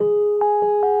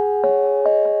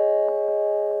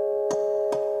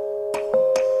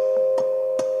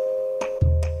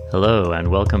Hello, and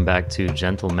welcome back to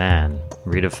Gentleman,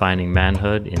 redefining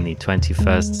manhood in the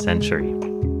 21st century.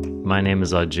 My name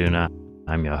is Arjuna.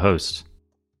 I'm your host.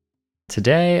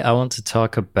 Today, I want to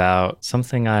talk about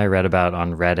something I read about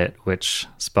on Reddit, which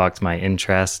sparked my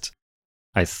interest.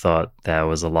 I thought there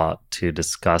was a lot to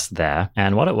discuss there.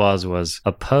 And what it was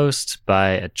a post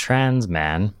by a trans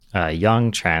man, a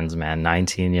young trans man,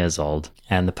 19 years old.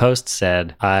 And the post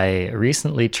said, I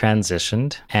recently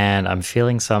transitioned and I'm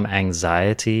feeling some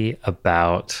anxiety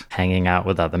about hanging out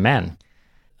with other men.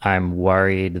 I'm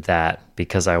worried that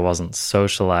because I wasn't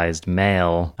socialized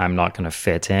male, I'm not going to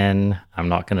fit in. I'm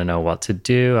not going to know what to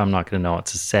do. I'm not going to know what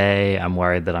to say. I'm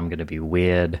worried that I'm going to be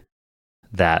weird,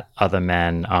 that other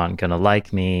men aren't going to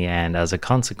like me, and as a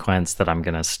consequence that I'm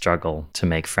going to struggle to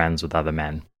make friends with other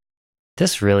men.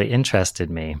 This really interested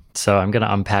me, so I'm going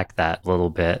to unpack that a little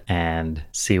bit and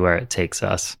see where it takes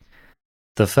us.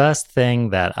 The first thing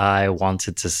that I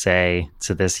wanted to say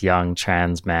to this young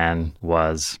trans man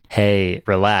was, hey,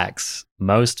 relax.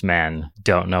 Most men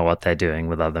don't know what they're doing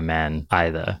with other men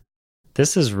either.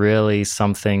 This is really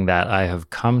something that I have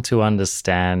come to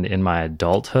understand in my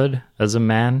adulthood as a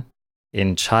man.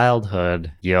 In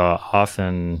childhood, you're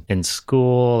often in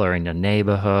school or in your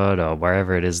neighborhood or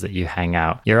wherever it is that you hang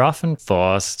out. You're often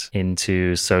forced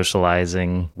into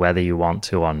socializing whether you want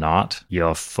to or not.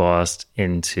 You're forced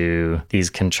into these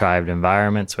contrived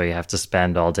environments where you have to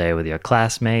spend all day with your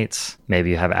classmates. Maybe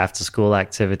you have after-school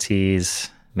activities.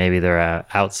 Maybe there are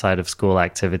outside of school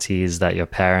activities that your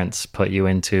parents put you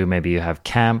into. Maybe you have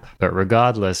camp. But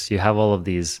regardless, you have all of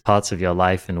these parts of your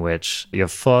life in which you're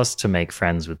forced to make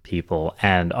friends with people.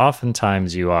 And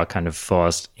oftentimes you are kind of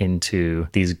forced into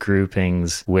these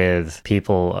groupings with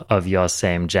people of your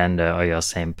same gender or your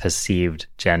same perceived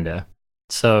gender.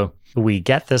 So we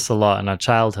get this a lot in our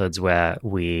childhoods where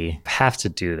we have to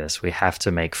do this. We have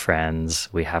to make friends.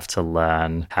 We have to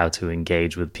learn how to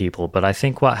engage with people. But I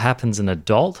think what happens in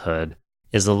adulthood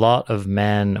is a lot of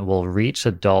men will reach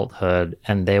adulthood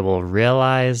and they will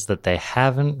realize that they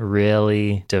haven't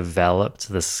really developed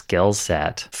the skill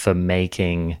set for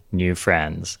making new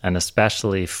friends, and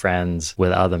especially friends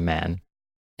with other men.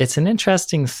 It's an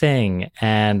interesting thing,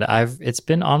 and it's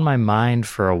been on my mind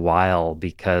for a while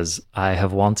because I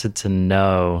have wanted to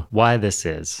know why this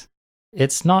is.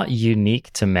 It's not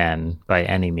unique to men by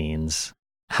any means.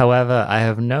 However, I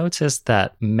have noticed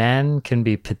that men can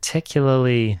be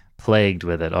particularly plagued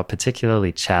with it or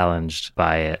particularly challenged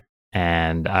by it,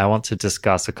 and I want to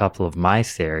discuss a couple of my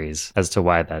theories as to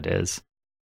why that is.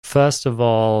 First of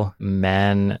all,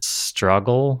 men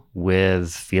struggle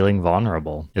with feeling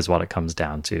vulnerable is what it comes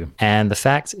down to. And the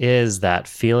fact is that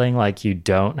feeling like you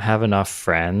don't have enough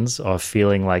friends, or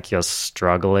feeling like you're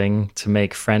struggling to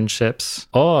make friendships,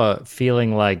 or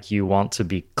feeling like you want to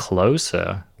be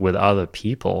closer with other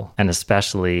people, and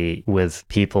especially with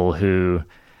people who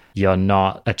you're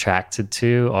not attracted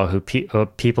to, or or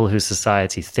people who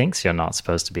society thinks you're not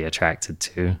supposed to be attracted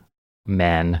to.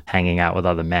 Men hanging out with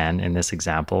other men in this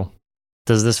example.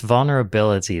 There's this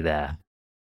vulnerability there.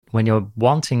 When you're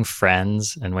wanting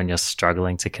friends and when you're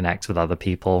struggling to connect with other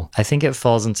people, I think it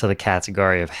falls into the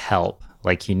category of help.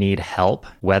 Like you need help,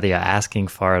 whether you're asking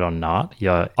for it or not,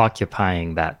 you're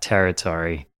occupying that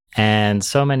territory. And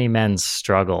so many men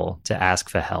struggle to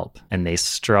ask for help, and they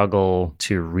struggle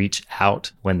to reach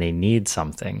out when they need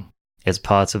something. It's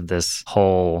part of this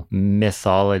whole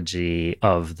mythology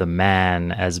of the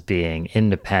man as being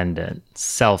independent,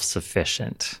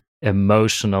 self-sufficient,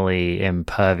 emotionally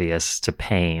impervious to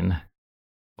pain.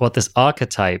 What this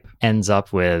archetype ends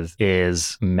up with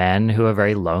is men who are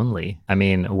very lonely. I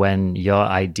mean, when your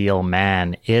ideal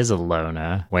man is a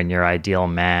loner, when your ideal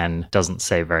man doesn't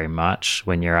say very much,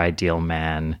 when your ideal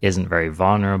man isn't very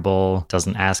vulnerable,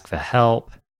 doesn't ask for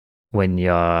help, when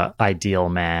your ideal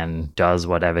man does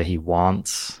whatever he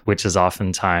wants, which is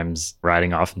oftentimes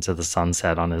riding off into the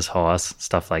sunset on his horse,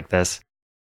 stuff like this,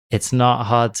 it's not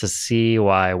hard to see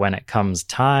why when it comes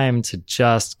time to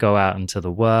just go out into the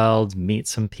world, meet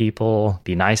some people,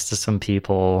 be nice to some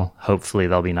people, hopefully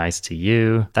they'll be nice to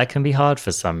you, that can be hard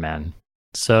for some men.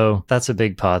 So that's a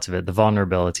big part of it. The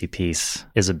vulnerability piece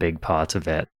is a big part of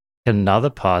it. Another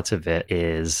part of it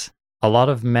is a lot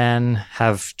of men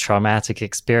have traumatic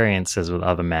experiences with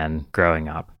other men growing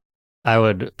up. I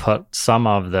would put some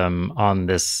of them on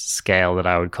this scale that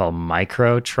I would call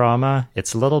micro trauma.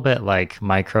 It's a little bit like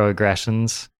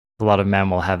microaggressions. A lot of men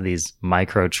will have these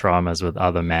micro traumas with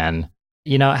other men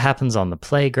It happens on the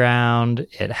playground.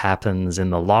 It happens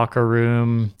in the locker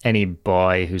room. Any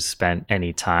boy who's spent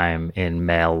any time in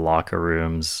male locker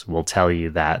rooms will tell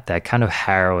you that they're kind of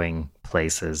harrowing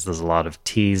places. There's a lot of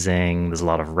teasing. There's a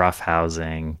lot of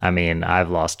roughhousing. I mean,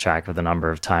 I've lost track of the number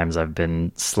of times I've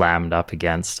been slammed up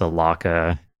against a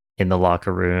locker in the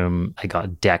locker room. I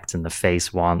got decked in the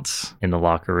face once in the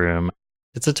locker room.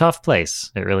 It's a tough place.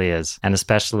 It really is. And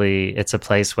especially it's a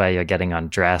place where you're getting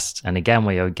undressed. And again,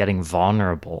 where you're getting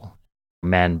vulnerable.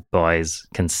 Men, boys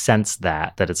can sense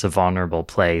that it's a vulnerable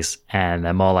place and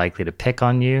they're more likely to pick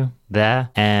on you there.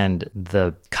 And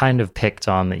the kind of picked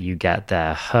on that you get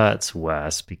there hurts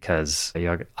worse because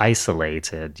you're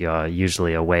isolated. You're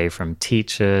usually away from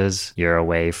teachers. You're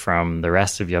away from the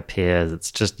rest of your peers.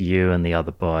 It's just you and the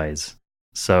other boys.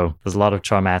 So there's a lot of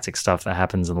traumatic stuff that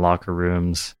happens in locker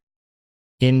rooms.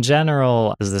 In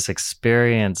general, there's this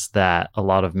experience that a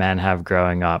lot of men have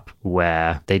growing up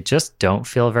where they just don't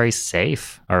feel very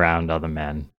safe around other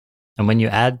men. And when you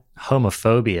add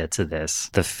homophobia to this,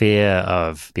 the fear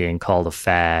of being called a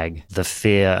fag, the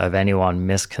fear of anyone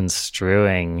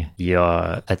misconstruing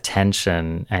your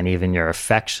attention and even your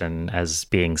affection as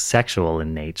being sexual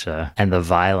in nature, and the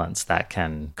violence that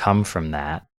can come from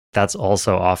that, that's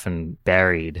also often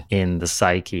buried in the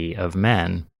psyche of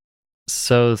men.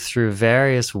 So through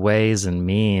various ways and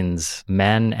means,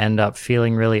 men end up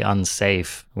feeling really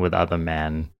unsafe with other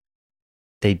men.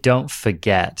 They don't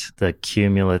forget the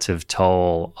cumulative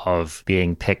toll of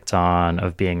being picked on,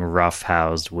 of being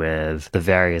roughhoused with, the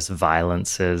various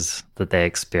violences that they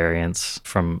experience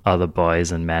from other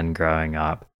boys and men growing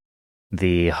up.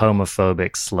 The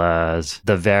homophobic slurs,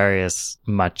 the various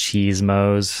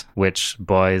machismos which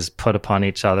boys put upon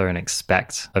each other and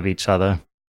expect of each other.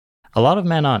 A lot of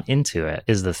men aren't into it,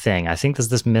 is the thing. I think there's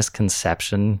this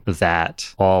misconception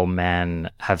that all men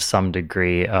have some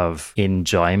degree of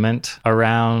enjoyment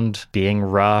around being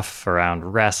rough, around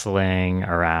wrestling,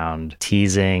 around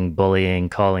teasing, bullying,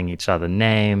 calling each other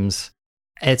names.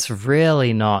 It's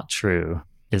really not true.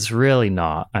 It's really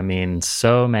not. I mean,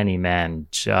 so many men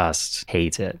just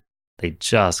hate it. They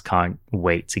just can't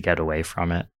wait to get away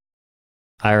from it.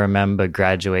 I remember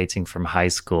graduating from high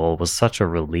school was such a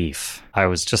relief. I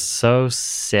was just so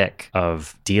sick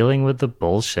of dealing with the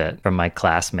bullshit from my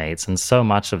classmates, and so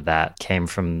much of that came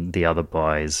from the other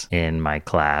boys in my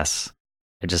class.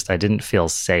 I didn't feel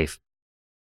safe.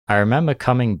 I remember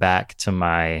coming back to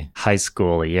my high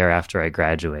school a year after I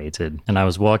graduated, and I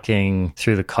was walking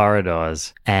through the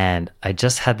corridors, and I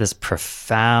just had this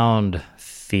profound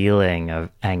feeling of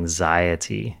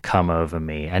anxiety come over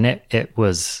me. And it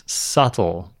was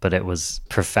subtle, but it was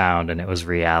profound and it was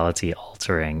reality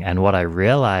altering. And what I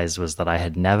realized was that I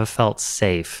had never felt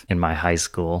safe in my high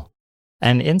school.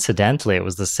 And incidentally, it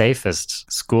was the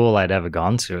safest school I'd ever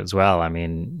gone to as well. I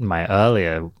mean, my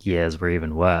earlier years were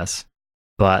even worse.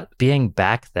 But being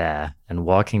back there and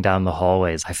walking down the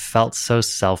hallways, I felt so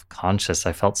self-conscious.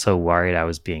 I felt so worried I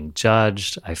was being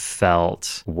judged. I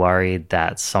felt worried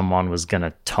that someone was going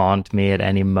to taunt me at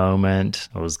any moment,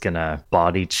 or was going to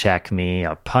body check me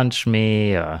or punch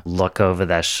me or look over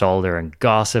their shoulder and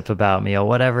gossip about me or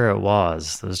whatever it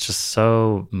was. There was just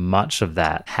so much of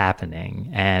that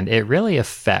happening. And it really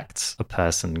affects a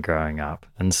person growing up.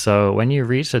 And so when you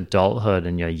reach adulthood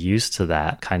and you're used to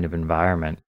that kind of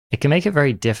environment, it can make it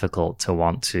very difficult to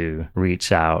want to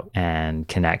reach out and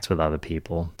connect with other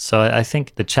people. So I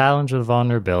think the challenge with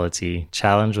vulnerability,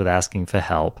 challenge with asking for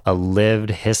help, a lived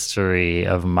history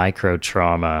of micro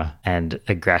trauma and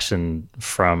aggression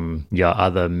from your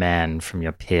other men, from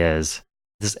your peers,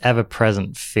 this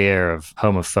ever-present fear of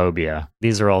homophobia.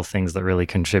 These are all things that really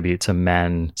contribute to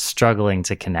men struggling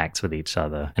to connect with each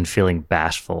other and feeling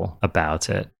bashful about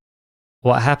it.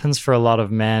 What happens for a lot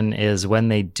of men is when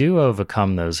they do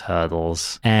overcome those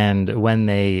hurdles, and when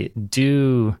they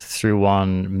do, through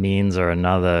one means or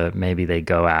another, maybe they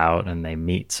go out and they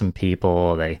meet some people,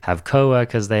 or they have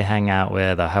coworkers they hang out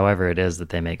with, or however it is that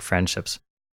they make friendships.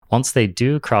 Once they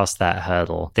do cross that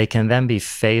hurdle, they can then be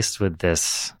faced with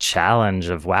this challenge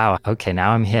of, wow, okay,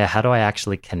 now I'm here. How do I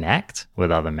actually connect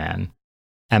with other men?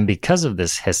 And because of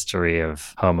this history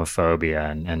of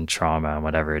homophobia and trauma and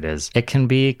whatever it is, it can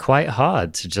be quite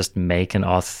hard to just make an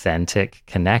authentic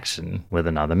connection with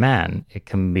another man. It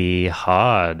can be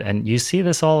hard. And you see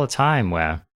this all the time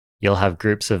where you'll have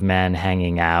groups of men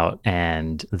hanging out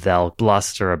and they'll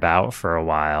bluster about for a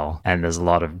while. And there's a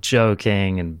lot of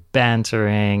joking and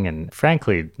bantering and,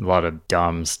 frankly, a lot of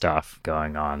dumb stuff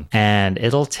going on. And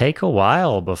it'll take a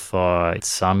while before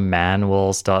some man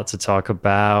will start to talk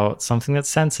about something that's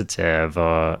sensitive,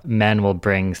 or men will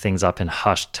bring things up in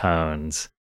hushed tones.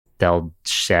 They'll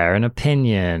share an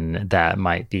opinion that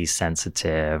might be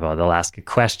sensitive, or they'll ask a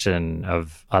question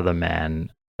of other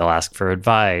men. They'll ask for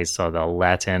advice, or they'll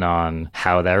let in on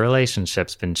how their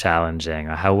relationship's been challenging,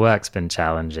 or how work's been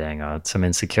challenging, or some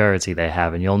insecurity they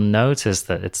have. And you'll notice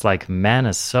that it's like men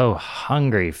are so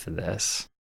hungry for this.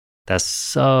 They're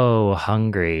so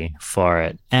hungry for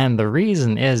it. And the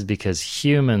reason is because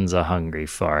humans are hungry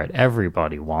for it.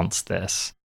 Everybody wants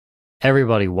this.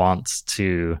 Everybody wants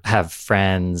to have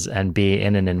friends and be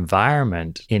in an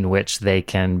environment in which they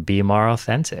can be more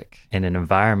authentic, in an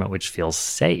environment which feels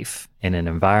safe, in an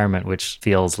environment which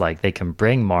feels like they can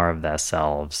bring more of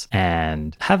themselves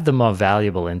and have the more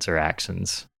valuable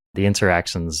interactions, the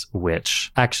interactions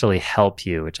which actually help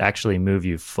you, which actually move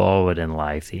you forward in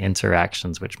life, the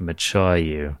interactions which mature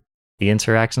you, the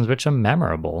interactions which are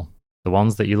memorable, the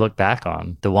ones that you look back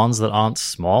on, the ones that aren't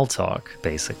small talk,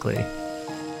 basically.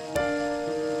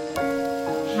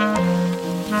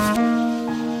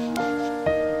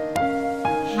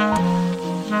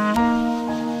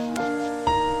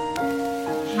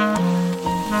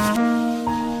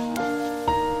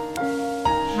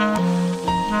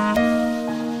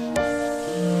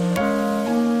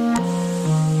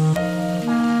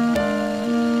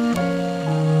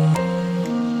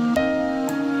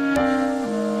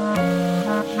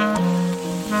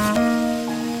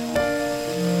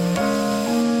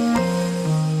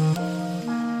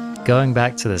 Going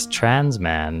back to this trans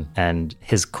man and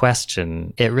his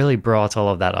question, it really brought all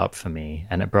of that up for me.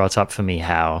 And it brought up for me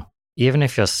how even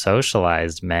if you're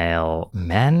socialized male,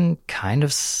 men kind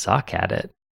of suck at it.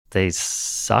 They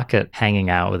suck at hanging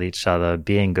out with each other,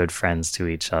 being good friends to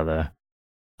each other.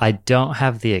 I don't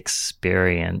have the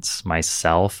experience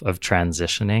myself of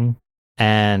transitioning.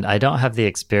 And I don't have the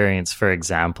experience, for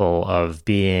example, of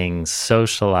being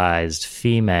socialized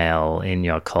female in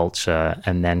your culture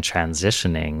and then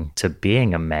transitioning to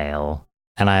being a male.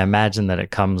 And I imagine that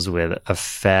it comes with a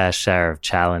fair share of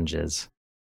challenges.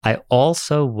 I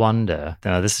also wonder,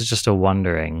 this is just a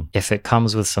wondering, if it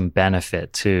comes with some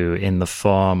benefit too, in the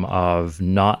form of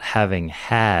not having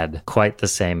had quite the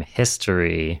same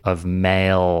history of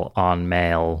male on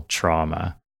male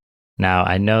trauma. Now,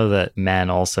 I know that men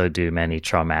also do many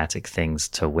traumatic things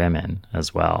to women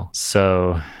as well.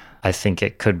 So I think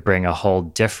it could bring a whole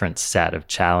different set of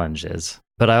challenges.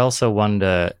 But I also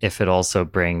wonder if it also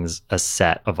brings a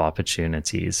set of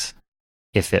opportunities,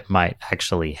 if it might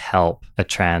actually help a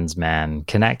trans man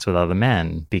connect with other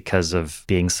men because of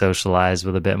being socialized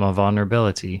with a bit more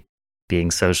vulnerability, being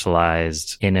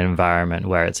socialized in an environment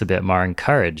where it's a bit more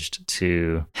encouraged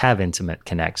to have intimate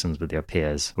connections with your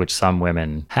peers, which some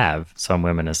women have. Some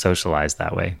women are socialized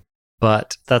that way.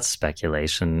 But that's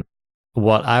speculation.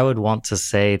 What I would want to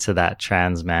say to that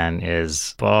trans man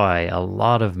is, boy, a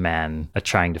lot of men are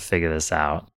trying to figure this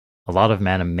out. A lot of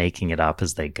men are making it up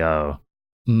as they go.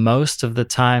 Most of the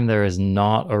time, there is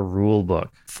not a rule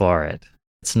book for it.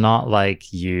 It's not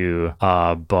like you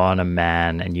are born a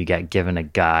man and you get given a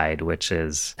guide, which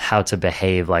is how to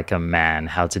behave like a man,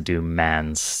 how to do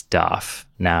man stuff.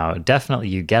 Now, definitely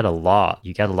you get a lot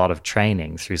of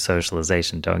training through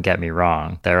socialization, don't get me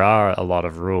wrong. There are a lot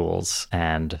of rules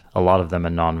and a lot of them are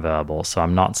nonverbal. So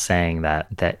I'm not saying that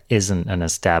there isn't an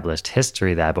established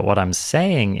history there, but what I'm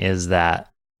saying is that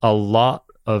a lot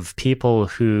of people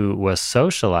who were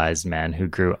socialized men who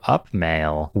grew up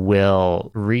male will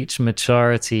reach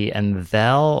maturity and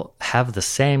they'll have the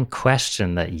same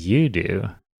question that you do.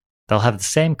 They'll have the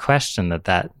same question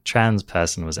that trans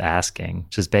person was asking,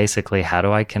 which is basically, how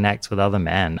do I connect with other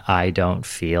men? I don't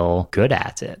feel good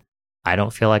at it. I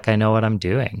don't feel like I know what I'm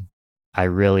doing. I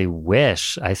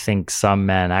think some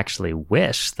men actually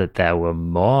wish that there were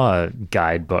more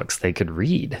guidebooks they could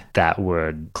read that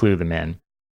would clue them in.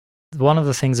 One of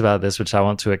the things about this which I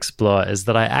want to explore is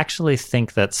that I actually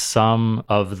think that some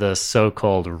of the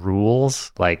so-called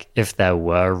rules, like if there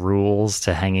were rules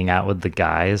to hanging out with the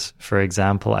guys, for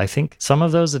example, I think some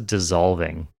of those are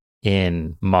dissolving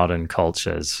in modern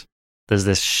cultures. There's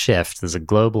this shift, there's a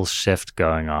global shift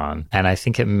going on, and I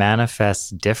think it manifests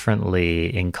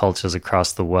differently in cultures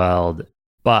across the world.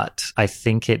 But I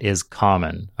think it is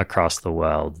common across the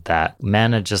world that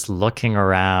men are just looking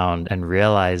around and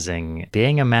realizing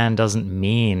being a man doesn't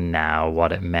mean now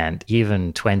what it meant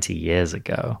even 20 years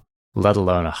ago, let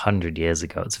alone 100 years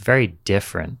ago. It's very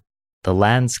different. The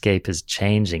landscape is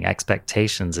changing,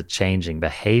 expectations are changing,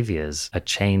 behaviors are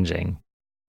changing.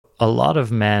 A lot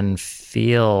of men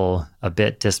feel a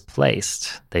bit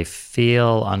displaced. They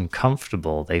feel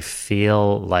uncomfortable. They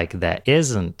feel like there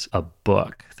isn't a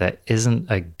book, there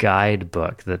isn't a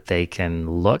guidebook that they can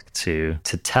look to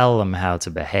tell them how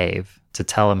to behave. to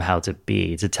tell them how to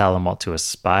be, to tell them what to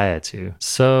aspire to.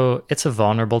 So it's a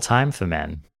vulnerable time for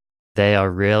men. They are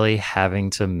really having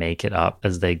to make it up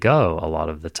as they go a lot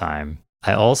of the time.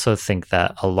 I also think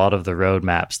that a lot of the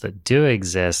roadmaps that do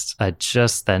exist are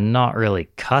just, they're not really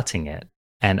cutting it.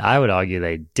 And I would argue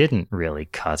they didn't really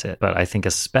cut it. But I think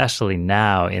especially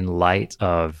now, in light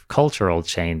of cultural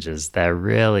changes, they're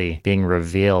really being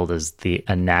revealed as the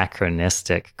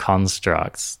anachronistic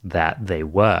constructs that they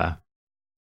were.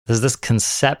 There's this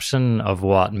conception of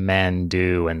what men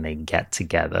do when they get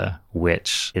together,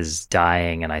 which is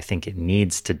dying, and I think it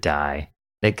needs to die.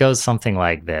 It goes something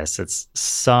like this. It's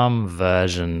some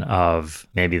version of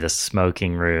maybe the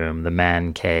smoking room, the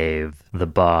man cave, the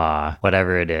bar,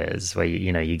 whatever it is, where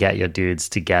you get your dudes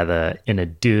together in a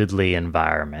dudely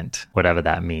environment, whatever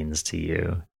that means to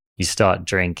you. You start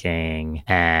drinking,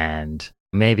 and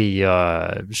maybe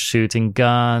you're shooting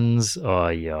guns,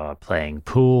 or you're playing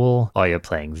pool, or you're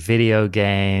playing video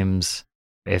games.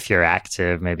 If you're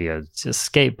active, maybe you're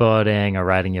just skateboarding or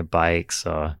riding your bikes,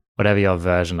 or whatever your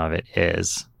version of it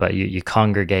is. But you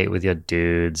congregate with your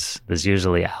dudes. There's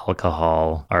usually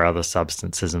alcohol or other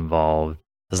substances involved.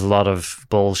 There's a lot of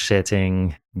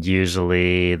bullshitting.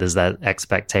 Usually there's that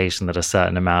expectation that a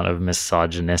certain amount of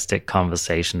misogynistic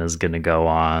conversation is going to go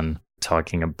on,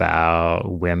 talking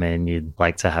about women you'd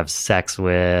like to have sex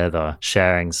with, or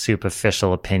sharing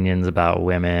superficial opinions about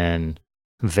women.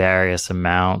 Various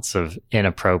amounts of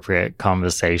inappropriate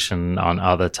conversation on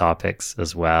other topics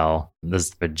as well.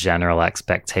 There's a general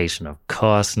expectation of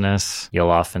coarseness. You'll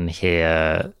often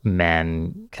hear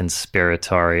men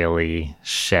conspiratorially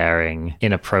sharing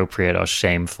inappropriate or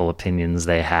shameful opinions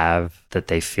they have that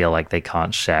they feel like they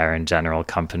can't share in general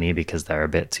company because they're a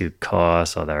bit too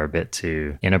coarse or they're a bit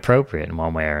too inappropriate in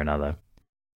one way or another.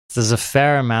 There's a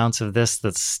fair amount of this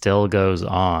that still goes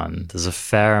on. There's a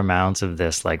fair amount of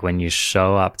this, like when you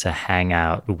show up to hang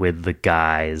out with the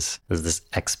guys, there's this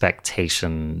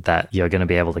expectation that you're going to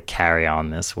be able to carry on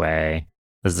this way.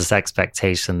 There's this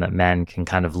expectation that men can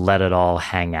kind of let it all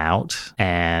hang out,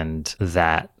 and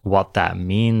that what that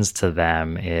means to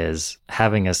them is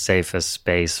having a safer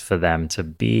space for them to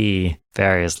be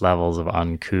various levels of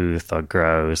uncouth or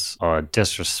gross or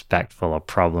disrespectful or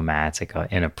problematic or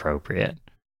inappropriate.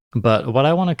 But what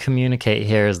I want to communicate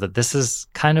here is that this is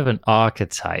kind of an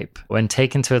archetype. When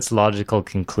taken to its logical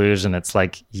conclusion, it's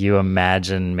like you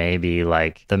imagine maybe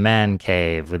like the man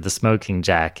cave with the smoking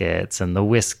jackets and the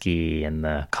whiskey and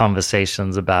the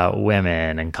conversations about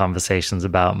women and conversations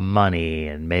about money,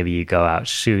 and maybe you go out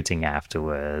shooting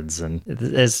afterwards. And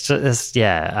it's just,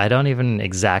 I don't even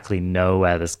exactly know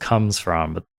where this comes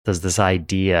from, but there's this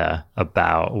idea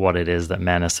about what it is that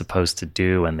men are supposed to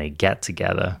do when they get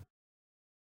together.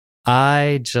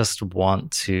 I just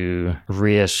want to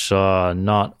reassure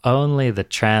not only the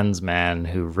trans man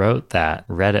who wrote that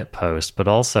Reddit post, but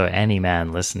also any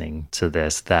man listening to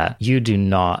this, that you do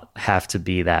not have to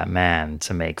be that man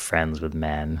to make friends with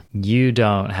men. You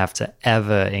don't have to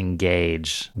ever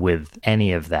engage with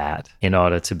any of that in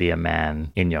order to be a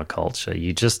man in your culture.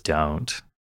 You just don't.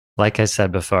 Like I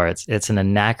said before, it's an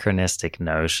anachronistic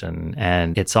notion,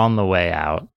 and it's on the way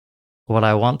out. What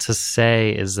I want to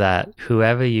say is that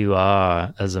whoever you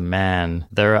are as a man,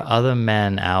 there are other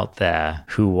men out there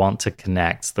who want to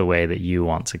connect the way that you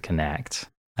want to connect.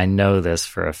 I know this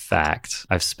for a fact.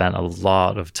 I've spent a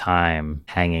lot of time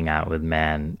hanging out with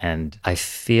men, and I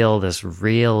feel this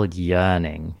real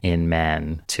yearning in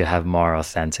men to have more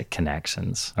authentic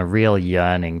connections, a real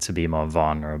yearning to be more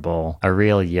vulnerable, a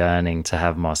real yearning to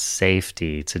have more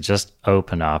safety, to just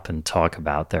open up and talk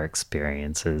about their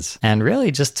experiences, and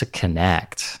really just to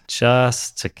connect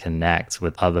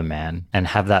with other men and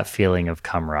have that feeling of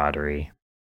camaraderie.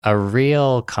 A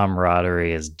real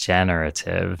camaraderie is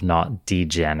generative, not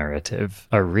degenerative.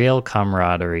 A real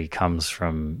camaraderie comes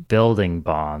from building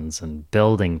bonds and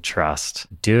building trust,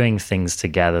 doing things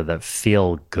together that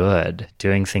feel good,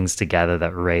 doing things together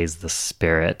that raise the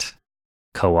spirit,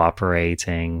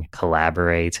 cooperating,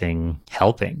 collaborating,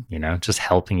 helping, just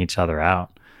helping each other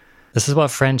out. This is what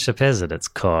friendship is at its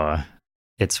core.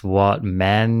 It's what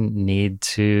men need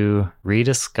to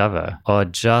rediscover, or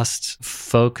just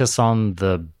focus on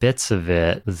the bits of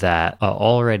it that are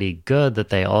already good, that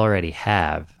they already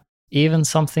have. Even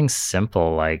something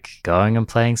simple like going and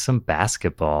playing some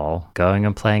basketball, going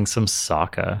and playing some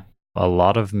soccer. A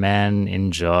lot of men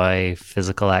enjoy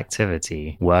physical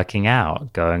activity, working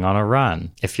out, going on a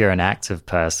run. If you're an active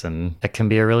person, it can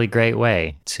be a really great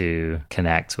way to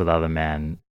connect with other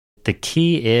men. The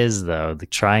key is, though,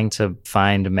 trying to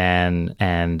find men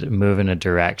and move in a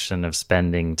direction of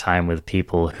spending time with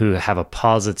people who have a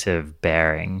positive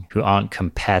bearing, who aren't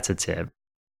competitive.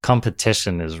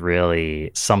 Competition is really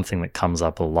something that comes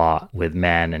up a lot with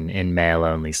men and in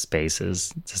male-only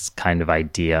spaces. This kind of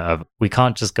idea of we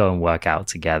can't just go and work out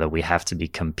together. We have to be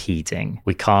competing.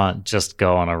 We can't just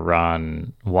go on a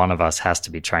run. One of us has to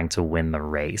be trying to win the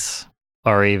race.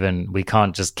 Or even we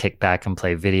can't just kick back and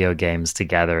play video games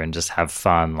together and just have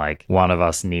fun. Like one of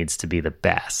us needs to be the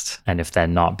best. And if they're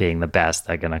not being the best,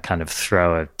 they're going to kind of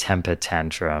throw a temper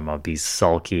tantrum or be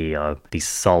sulky or be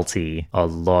salty or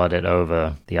lord it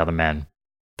over the other men.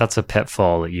 That's a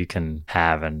pitfall that you can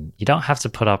have, and you don't have to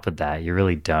put up with that. You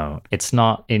really don't. It's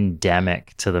not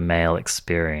endemic to the male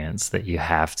experience that you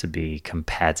have to be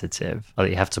competitive or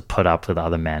that you have to put up with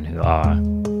other men who are.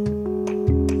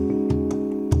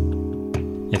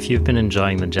 If you've been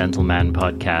enjoying the Gentleman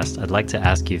podcast, I'd like to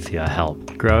ask you for your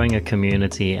help. Growing a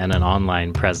community and an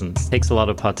online presence takes a lot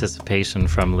of participation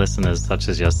from listeners such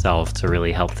as yourself to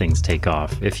really help things take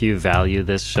off. If you value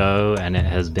this show and it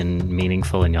has been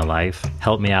meaningful in your life,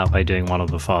 help me out by doing one of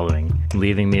the following: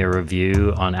 leaving me a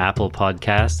review on Apple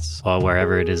Podcasts or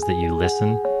wherever it is that you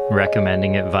listen.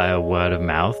 Recommending it via word of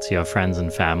mouth to your friends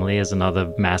and family is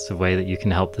another massive way that you can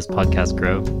help this podcast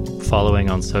grow. Following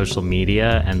on social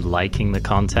media and liking the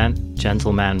content.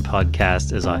 Gentleman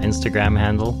Podcast is our Instagram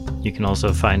handle. You can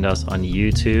also find us on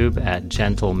YouTube at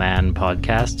Gentleman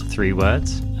Podcast, 3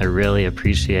 words. I really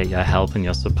appreciate your help and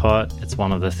your support. It's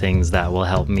one of the things that will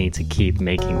help me to keep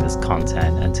making this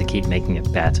content and to keep making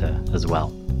it better as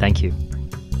well. Thank you.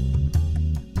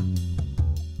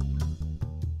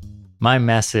 My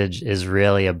message is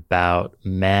really about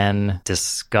men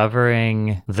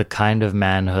discovering the kind of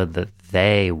manhood that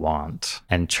they want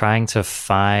and trying to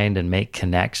find and make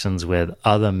connections with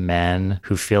other men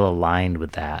who feel aligned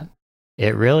with that.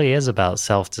 It really is about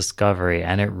self-discovery,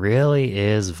 and it really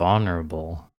is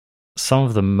vulnerable. Some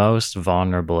of the most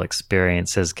vulnerable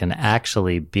experiences can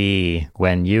actually be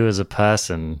when you as a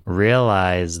person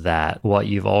realize that what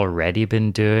you've already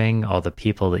been doing, or the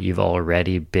people that you've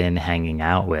already been hanging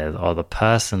out with, or the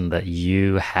person that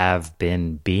you have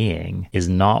been being is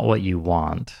not what you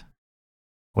want.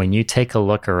 When you take a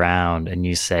look around and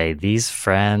you say, these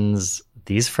friends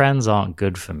aren't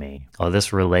good for me, or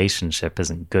this relationship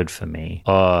isn't good for me,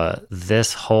 or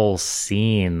this whole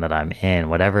scene that I'm in,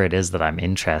 whatever it is that I'm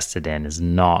interested in, is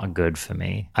not good for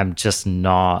me. I'm just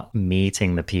not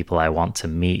meeting the people I want to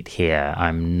meet here.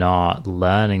 I'm not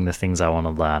learning the things I want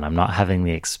to learn. I'm not having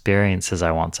the experiences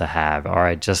I want to have,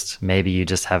 or maybe you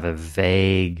just have a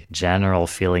vague general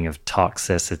feeling of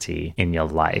toxicity in your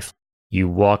life. You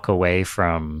walk away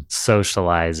from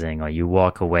socializing, or you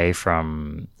walk away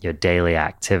from your daily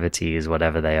activities,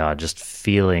 whatever they are, just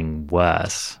feeling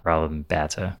worse rather than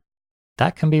better.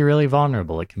 That can be really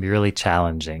vulnerable. It can be really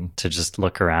challenging to just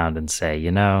look around and say,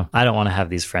 I don't want to have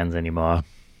these friends anymore.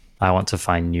 I want to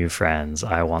find new friends.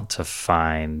 I want to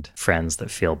find friends that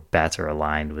feel better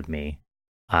aligned with me.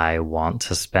 I want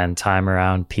to spend time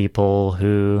around people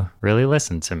who really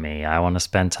listen to me. I want to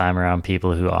spend time around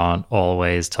people who aren't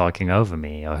always talking over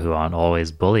me, or who aren't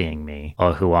always bullying me,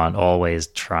 or who aren't always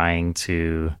trying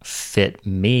to fit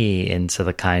me into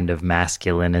the kind of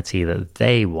masculinity that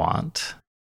they want.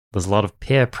 There's a lot of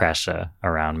peer pressure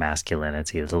around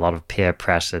masculinity. There's a lot of peer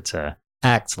pressure to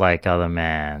act like other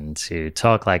men, to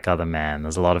talk like other men.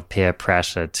 There's a lot of peer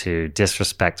pressure to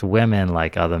disrespect women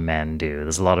like other men do.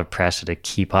 There's a lot of pressure to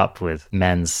keep up with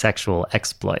men's sexual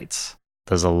exploits.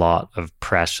 There's a lot of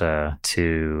pressure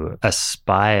to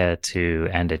aspire to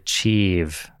and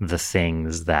achieve the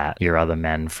things that your other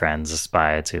men friends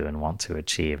aspire to and want to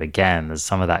achieve. Again, there's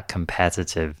some of that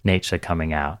competitive nature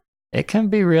coming out. It can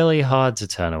be really hard to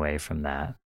turn away from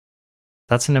that.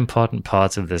 That's an important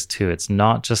part of this too. It's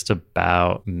not just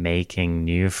about making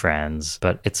new friends,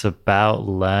 but it's about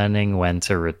learning when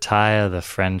to retire the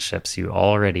friendships you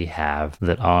already have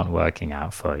that aren't working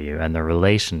out for you, and the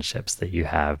relationships that you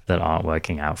have that aren't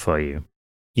working out for you.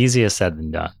 Easier said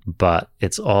than done, but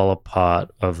it's all a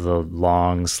part of the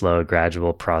long, slow,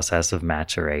 gradual process of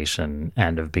maturation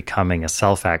and of becoming a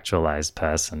self-actualized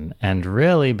person, and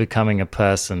really becoming a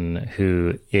person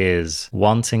who is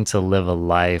wanting to live a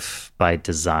life by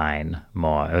design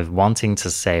more, of wanting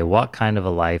to say, what kind of a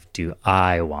life do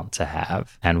I want to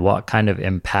have? And what kind of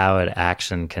empowered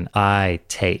action can I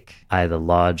take, either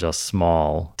large or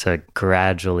small, to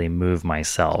gradually move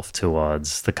myself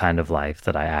towards the kind of life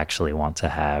that I actually want to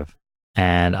have.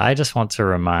 And I just want to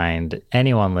remind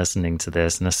anyone listening to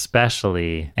this, and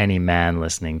especially any man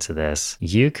listening to this,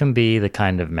 you can be the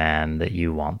kind of man that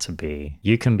you want to be.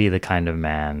 You can be the kind of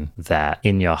man that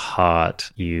in your heart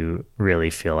you really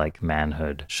feel like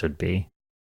manhood should be.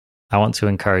 I want to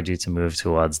encourage you to move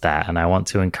towards that. And I want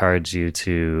to encourage you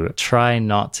to try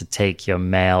not to take your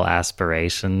male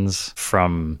aspirations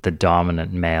from the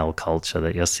dominant male culture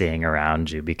that you're seeing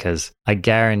around you, because I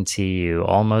guarantee you,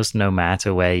 almost no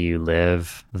matter where you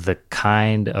live, the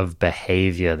kind of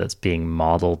behavior that's being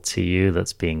modeled to you,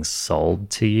 that's being sold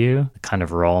to you, the kind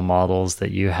of role models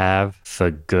that you have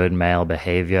for good male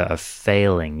behavior are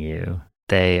failing you.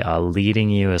 They are leading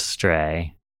you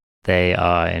astray. They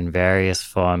are in various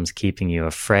forms keeping you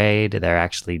afraid. They're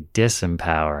actually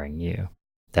disempowering you.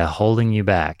 They're holding you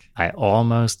back. I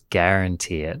almost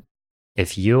guarantee it.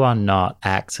 If you are not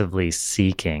actively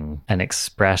seeking an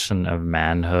expression of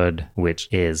manhood which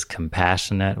is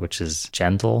compassionate, which is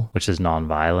gentle, which is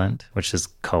nonviolent, which is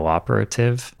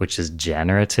cooperative, which is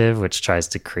generative, which tries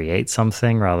to create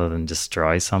something rather than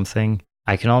destroy something,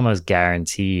 I can almost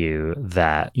guarantee you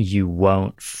that you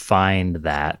won't find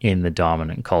that in the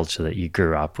dominant culture that you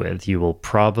grew up with. You will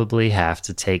probably have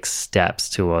to take steps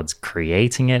towards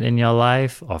creating it in your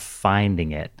life or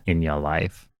finding it in your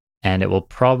life. And it will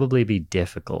probably be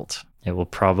difficult. It will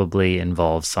probably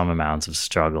involve some amount of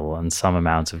struggle and some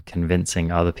amount of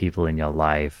convincing other people in your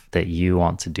life that you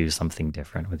want to do something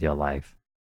different with your life.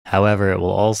 However, it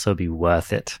will also be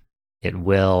worth it. It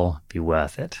will be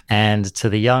worth it. And to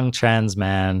the young trans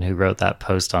man who wrote that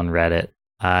post on Reddit,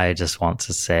 I just want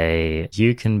to say,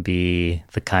 you can be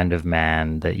the kind of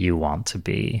man that you want to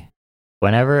be.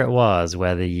 Whenever it was,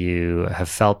 whether you have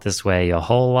felt this way your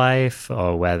whole life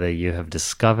or whether you have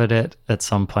discovered it at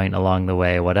some point along the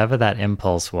way, whatever that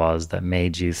impulse was that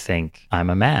made you think, I'm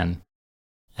a man,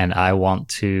 and I want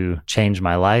to change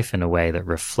my life in a way that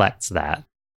reflects that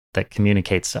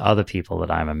communicates to other people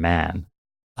that I'm a man.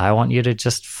 I want you to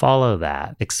just follow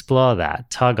that, explore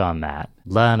that, tug on that,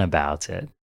 learn about it.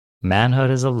 Manhood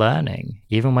is a learning.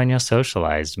 Even when you're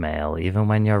socialized male, even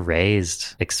when you're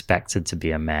raised, expected to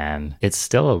be a man, it's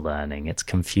still a learning. It's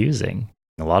confusing.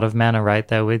 A lot of men are right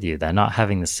there with you. They're not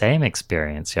having the same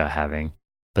experience you're having,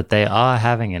 but they are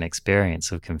having an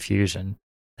experience of confusion.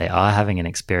 They are having an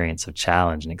experience of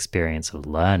challenge, an experience of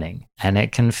learning. And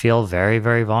it can feel very,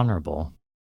 very vulnerable.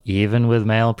 Even with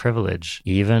male privilege,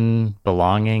 even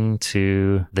belonging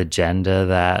to the gender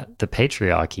that the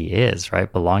patriarchy is,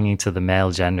 right? Belonging to the male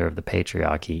gender of the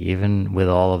patriarchy, even with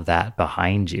all of that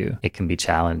behind you, it can be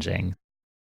challenging.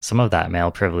 Some of that male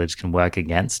privilege can work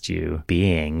against you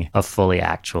being a fully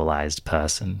actualized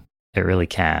person. It really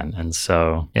can. And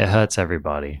so it hurts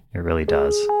everybody. It really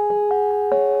does.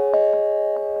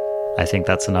 I think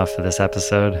that's enough for this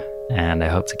episode, and I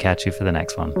hope to catch you for the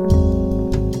next one.